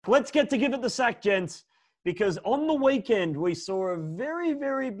Let's get to give it the sack, gents, because on the weekend we saw a very,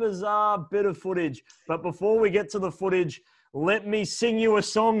 very bizarre bit of footage. But before we get to the footage, let me sing you a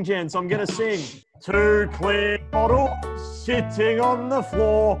song, gents. I'm going to sing. 2 clear bottles sitting on the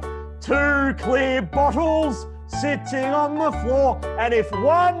floor. 2 clear bottles sitting on the floor. And if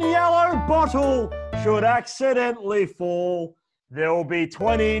one yellow bottle should accidentally fall, there'll be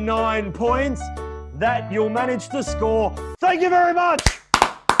 29 points that you'll manage to score. Thank you very much.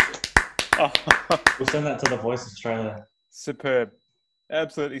 We'll send that to the Voice Australia. Superb.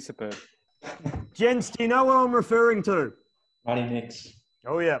 Absolutely superb. Gents, do you know what I'm referring to? Mighty Mix.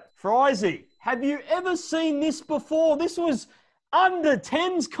 Oh, yeah. Frizy, have you ever seen this before? This was under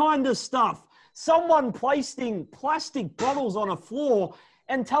 10s kind of stuff. Someone placing plastic bottles on a floor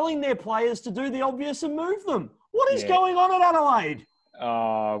and telling their players to do the obvious and move them. What is going on at Adelaide?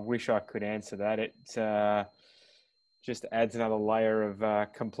 I wish I could answer that. It just adds another layer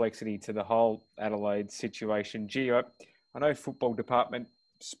of complexity to the whole Adelaide situation. Gee, I know football department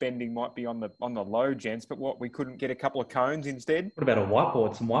spending might be on the low, gents, but what, we couldn't get a couple of cones instead? What about a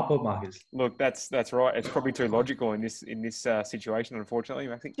whiteboard? Some whiteboard markers? Look, that's right. It's probably too logical in this situation,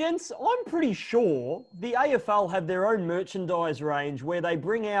 unfortunately, I think. Gents, I'm pretty sure the AFL have their own merchandise range where they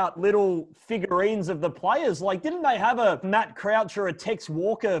bring out little figurines of the players. Like, didn't they have a Matt Crouch or a Tex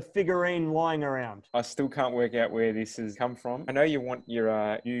Walker figurine lying around? I still can't work out where this has come from. I know you want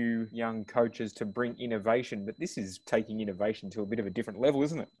your new young coaches to bring innovation, but this is taking innovation to a bit of a different level,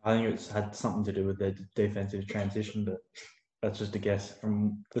 isn't it? I think it's had something to do with the defensive transition, but that's just a guess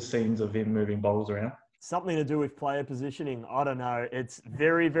from the scenes of him moving bottles around. Something to do with player positioning. I don't know. It's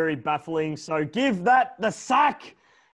very, very baffling. So give that the sack